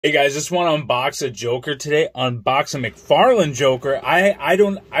Hey guys, just want to unbox a Joker today. Unbox a McFarlane Joker. I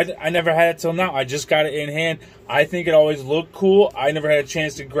never had it till now. I just got it in hand. I think it always looked cool. I never had a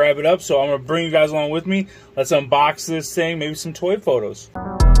chance to grab it up, so I'm gonna bring you guys along with me. Let's unbox this thing. Maybe some toy photos.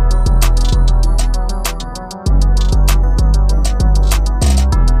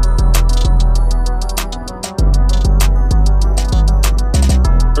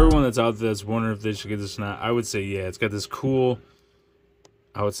 Everyone that's out there that's wondering if they should get this or not, I would say yeah. It's got this cool.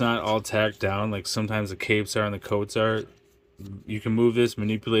 How it's not all tacked down like sometimes the capes are and the coats are. You can move this,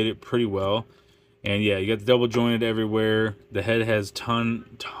 manipulate it pretty well. And yeah, you got the double jointed everywhere. The head has ton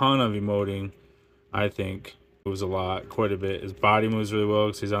of emoting. I think moves a lot, quite a bit. His body moves really well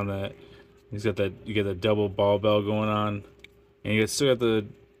because he's on that. He's got that. You get that double ball bell going on, and you still got the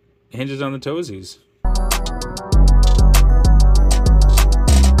hinges on the toesies.